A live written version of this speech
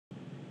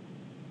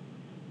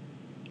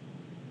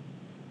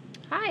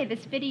Hi,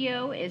 this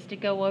video is to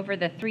go over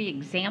the 3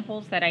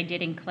 examples that I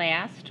did in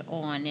class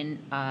on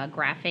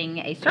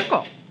graphing a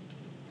circle.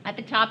 At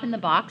the top in the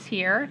box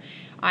here,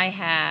 I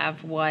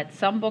have what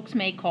some books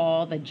may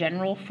call the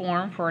general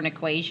form for an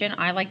equation.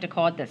 I like to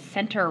call it the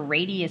center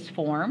radius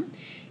form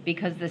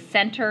because the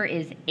center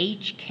is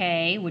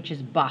HK, which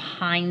is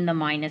behind the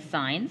minus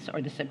signs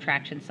or the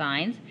subtraction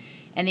signs,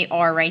 and the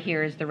R right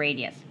here is the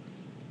radius.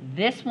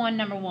 This one,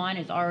 number 1,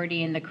 is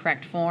already in the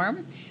correct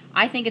form.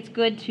 I think it's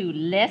good to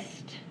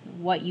list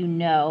what you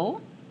know,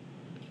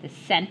 the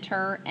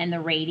center and the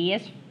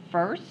radius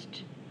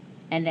first,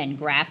 and then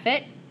graph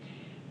it.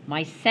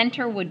 My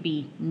center would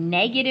be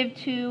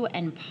 -2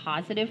 and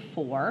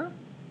 +4.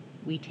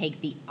 We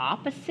take the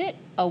opposite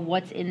of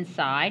what's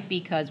inside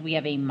because we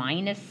have a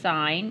minus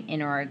sign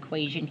in our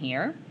equation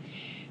here.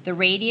 The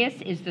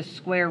radius is the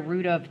square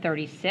root of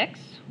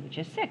 36, which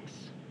is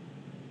 6.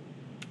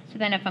 So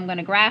then if I'm going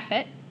to graph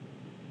it,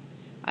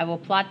 I will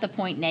plot the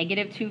point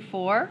 -2,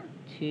 4,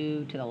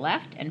 2 to the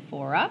left and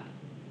 4 up.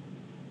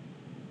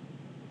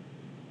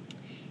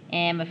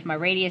 And if my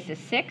radius is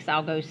 6,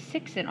 I'll go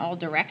 6 in all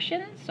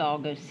directions. So I'll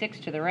go 6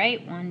 to the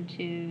right, 1,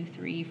 2,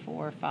 3,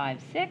 4, 5,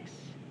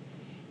 6.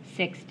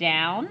 6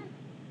 down,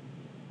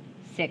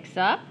 6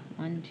 up,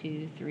 1,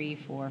 2, 3,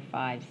 4,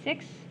 5,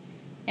 6.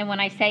 And when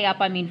I say up,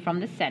 I mean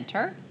from the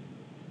center.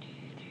 2,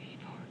 3,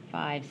 4,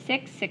 5,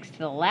 6, 6 to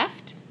the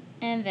left.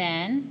 And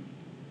then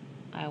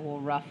I will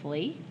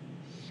roughly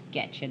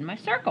sketch in my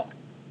circle.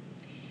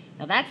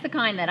 Now that's the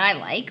kind that I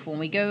like. When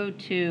we go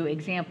to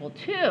example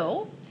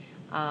 2,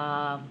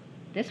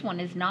 this one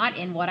is not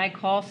in what I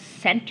call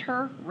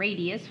center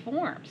radius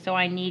form. So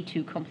I need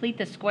to complete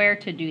the square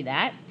to do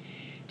that.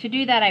 To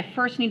do that, I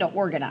first need to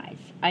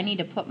organize. I need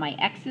to put my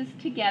x's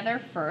together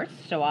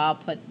first. So I'll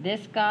put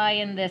this guy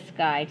and this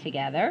guy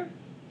together.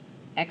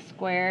 X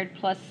squared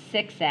plus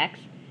 6x.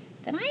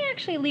 Then I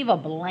actually leave a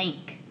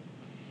blank.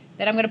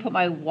 Then I'm going to put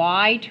my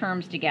y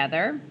terms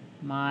together.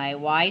 My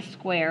y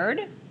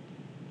squared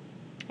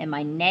and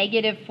my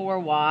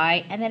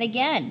 -4y. And then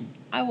again,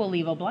 I will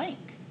leave a blank.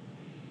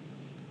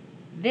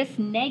 This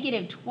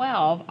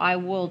 -12 I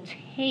will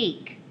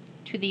take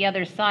to the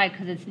other side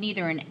because it's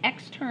neither an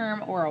x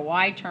term or a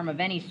y term of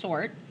any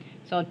sort.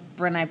 So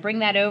when I bring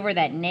that over,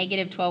 that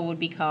 -12 would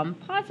become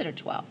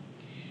 +12.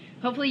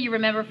 Hopefully you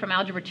remember from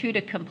Algebra 2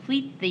 to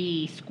complete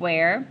the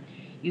square,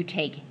 you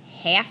take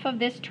half of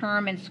this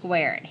term and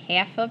square it.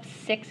 Half of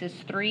 6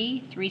 is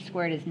 3. 3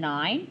 squared is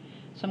 9.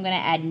 So I'm going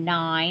to add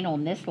 9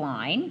 on this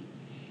line.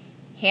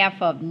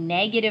 Half of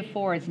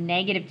 -4 is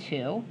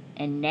 -2.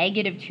 And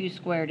 -2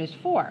 squared is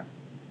 4.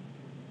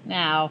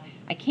 Now,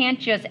 I can't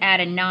just add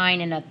a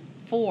 9 and a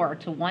 4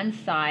 to one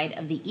side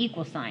of the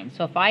equal sign.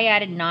 So if I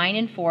added 9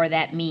 and 4,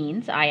 that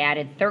means I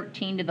added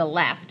 13 to the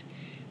left.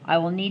 I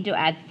will need to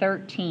add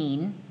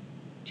 13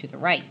 to the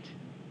right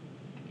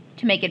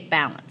to make it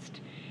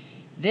balanced.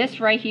 This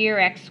right here,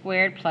 x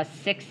squared plus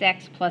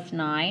 6x plus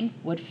 9,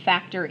 would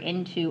factor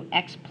into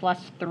x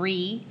plus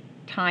 3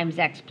 times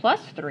x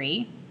plus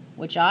 3,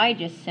 which I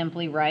just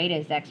simply write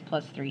as x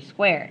plus 3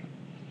 squared.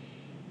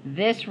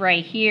 This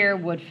right here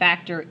would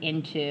factor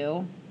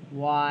into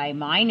y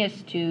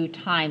minus 2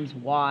 times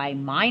y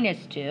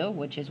minus 2,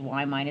 which is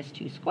y minus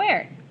 2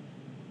 squared.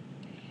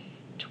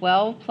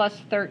 12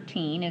 plus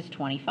 13 is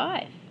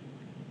 25.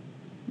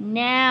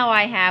 Now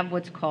I have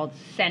what's called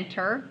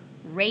center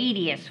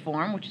radius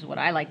form, which is what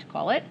I like to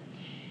call it.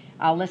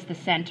 I'll list the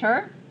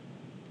center,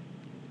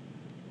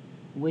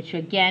 which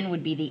again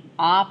would be the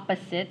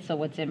opposite, so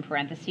what's in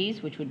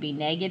parentheses, which would be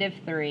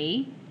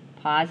 -3,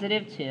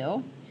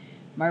 +2.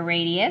 My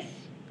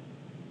radius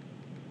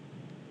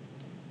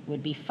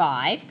would be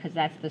 5, because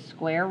that's the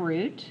square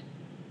root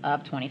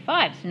of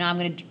 25. So now I'm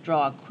going to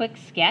draw a quick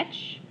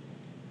sketch.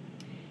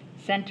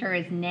 Center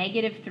is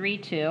 -3,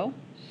 2.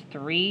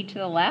 3 to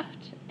the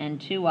left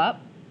and 2 up.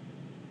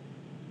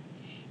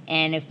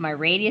 And if my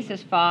radius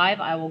is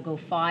 5, I will go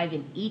 5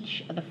 in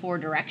each of the 4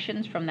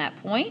 directions from that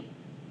point.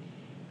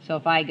 So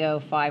if I go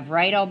 5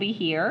 right, I'll be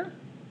here.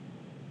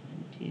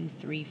 1, 2,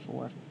 3,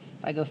 4.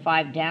 If I go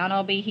 5 down,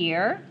 I'll be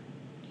here.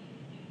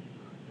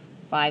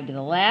 5 to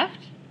the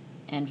left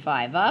and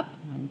 5 up.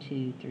 1,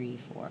 2, 3,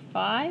 4,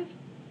 5.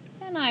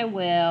 And I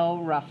will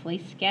roughly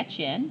sketch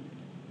in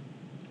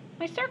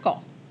my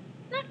circle.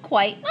 Not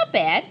quite, not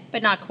bad,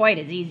 but not quite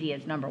as easy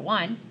as number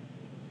 1.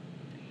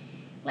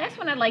 Last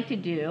one I'd like to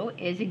do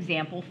is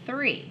example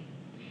 3.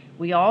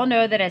 We all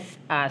know that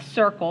a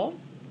circle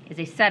is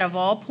a set of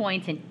all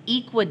points in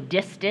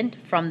equidistant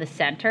from the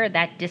center.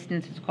 That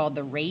distance is called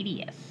the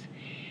radius.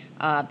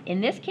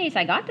 In this case,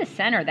 I got the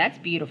center. That's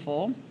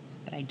beautiful.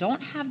 But I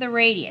don't have the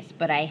radius,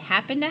 but I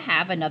happen to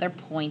have another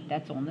point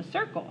that's on the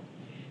circle.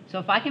 So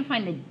if I can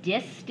find the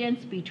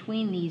distance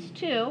between these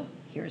two,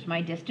 here's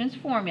my distance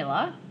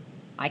formula,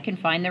 I can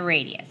find the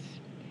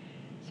radius.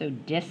 So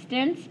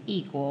distance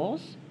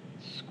equals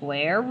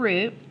square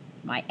root,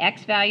 my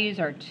x values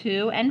are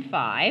 2 and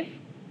 5,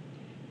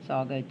 so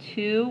I'll go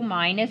 2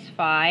 minus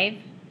 5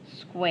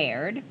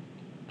 squared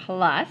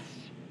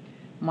plus,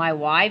 my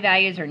y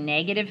values are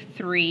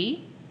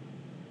 -3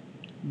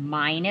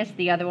 minus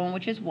the other one,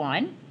 which is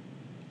 1,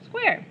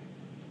 squared.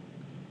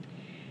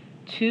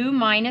 2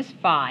 minus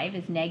 5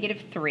 is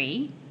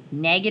 -3.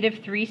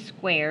 -3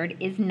 squared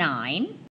is 9.